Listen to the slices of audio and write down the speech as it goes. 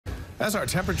As our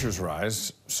temperatures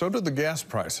rise, so do the gas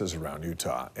prices around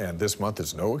Utah, and this month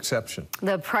is no exception.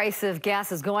 The price of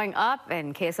gas is going up,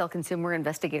 and KSL consumer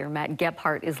investigator Matt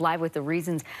Gephardt is live with the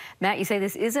reasons. Matt, you say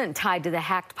this isn't tied to the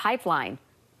hacked pipeline.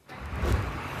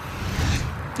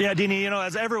 Yeah, Deanie,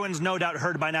 as everyone's no doubt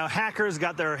heard by now, hackers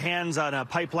got their hands on a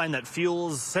pipeline that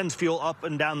sends fuel up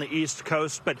and down the East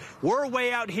Coast. But we're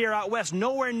way out here out west,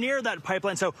 nowhere near that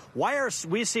pipeline. So why are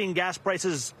we seeing gas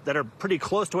prices that are pretty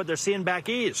close to what they're seeing back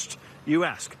east? You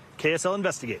ask. KSL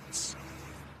Investigators.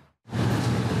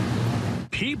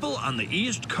 People on the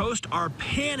East Coast are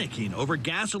panicking over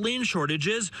gasoline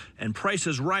shortages and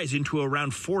prices rising to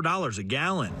around $4 a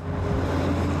gallon.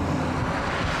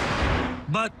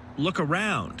 But look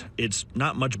around. It's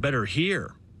not much better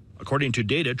here. According to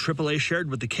data AAA shared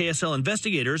with the KSL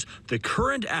Investigators, the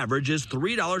current average is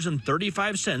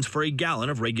 $3.35 for a gallon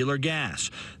of regular gas.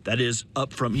 That is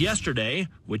up from yesterday,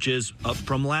 which is up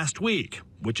from last week,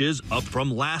 which is up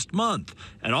from last month,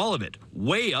 and all of it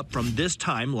way up from this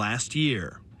time last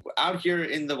year. Out here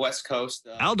in the West Coast,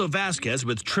 Aldo Vasquez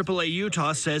with AAA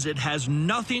Utah says it has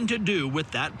nothing to do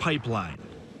with that pipeline.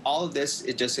 All of this,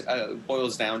 it just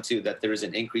boils down to that there is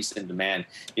an increase in demand.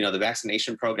 The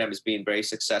vaccination program is being very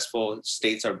successful.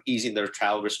 States are easing their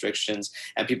travel restrictions,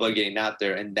 and people are getting out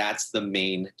there, and that's the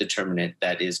main determinant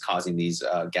that is causing these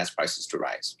gas prices to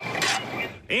rise.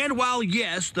 And while,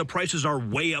 yes, the prices are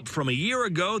way up from a year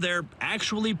ago, they're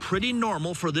actually pretty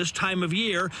normal for this time of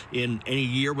year in any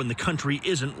year when the country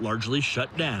isn't largely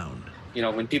shut down.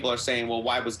 When people are saying, well,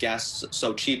 why was gas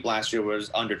so cheap last year,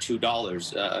 was under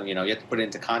 $2, you have to put it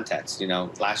into context.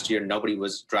 Last year, nobody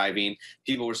was driving.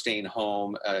 People were staying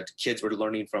home. Kids were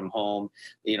learning from home.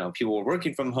 People were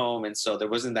working from home. And so there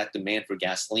wasn't that demand for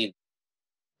gasoline.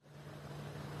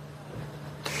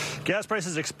 Gas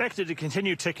prices expected to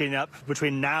continue ticking up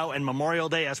between now and Memorial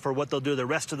Day. As for what they'll do the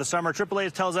rest of the summer,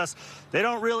 AAA tells us they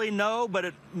don't really know,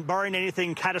 but barring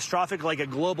anything catastrophic like a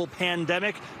global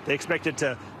pandemic, they expect it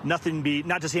to not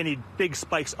to see any big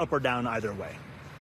spikes up or down either way.